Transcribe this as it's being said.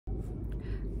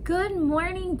Good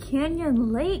morning,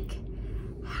 Canyon Lake.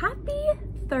 Happy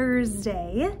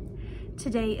Thursday.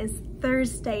 Today is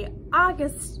Thursday,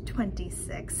 August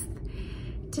 26th.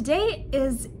 Today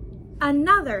is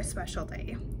another special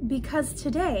day because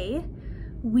today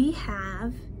we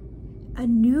have a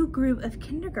new group of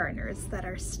kindergartners that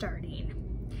are starting.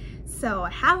 So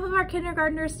half of our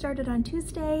kindergartners started on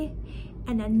Tuesday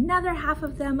and another half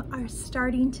of them are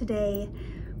starting today.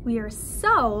 We are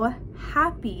so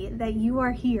happy that you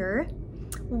are here.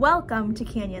 Welcome to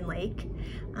Canyon Lake,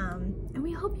 and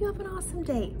we hope you have an awesome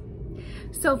day.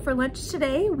 So for lunch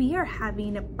today, we are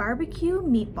having barbecue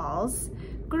meatballs,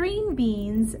 green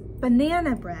beans,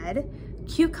 banana bread,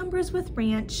 cucumbers with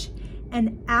ranch,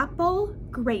 and apple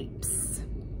grapes.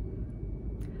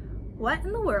 What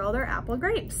in the world are apple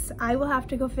grapes? I will have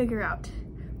to go figure out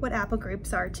what apple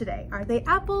grapes are today. Are they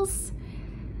apples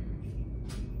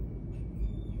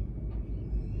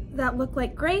that look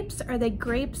like grapes? Are they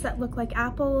grapes that look like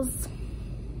apples?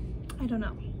 I don't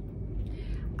know.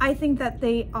 I think that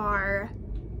they are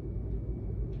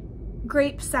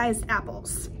grape-sized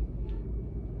apples.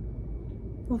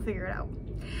 We'll figure it out.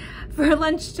 For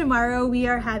lunch tomorrow, we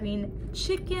are having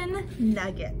chicken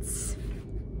nuggets.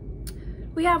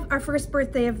 We have our first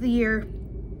birthday of the year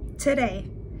today.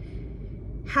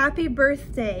 Happy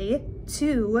birthday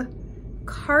to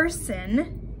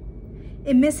Carson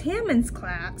in Miss Hammond's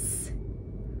class.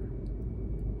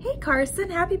 Hey Carson,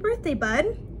 happy birthday,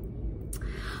 bud.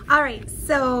 All right,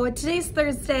 so today's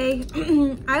Thursday.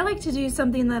 I like to do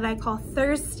something that I call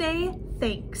Thursday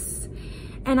Thanks.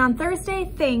 And on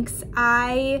Thursday Thanks,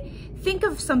 I think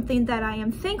of something that I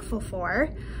am thankful for.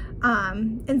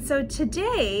 And so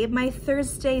today, my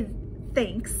Thursday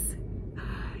Thanks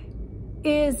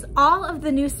is all of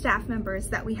the new staff members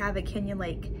that we have at Canyon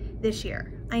Lake this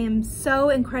year. I am so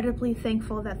incredibly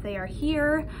thankful that they are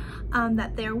here,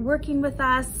 that they're working with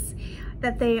us,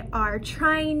 that they are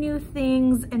trying new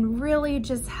things and really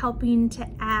just helping to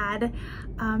add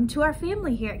to our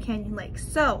family here at Canyon Lake.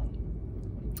 So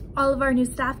all of our new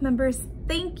staff members,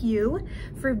 thank you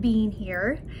for being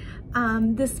here.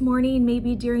 This morning,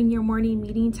 maybe during your morning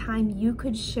meeting time, you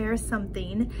could share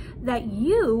something that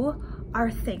you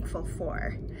are thankful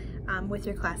for with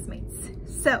your classmates.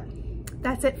 So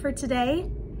that's it for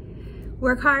today.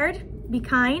 Work hard, be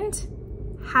kind,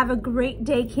 have a great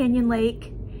day, Canyon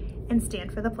Lake, and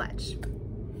stand for the pledge.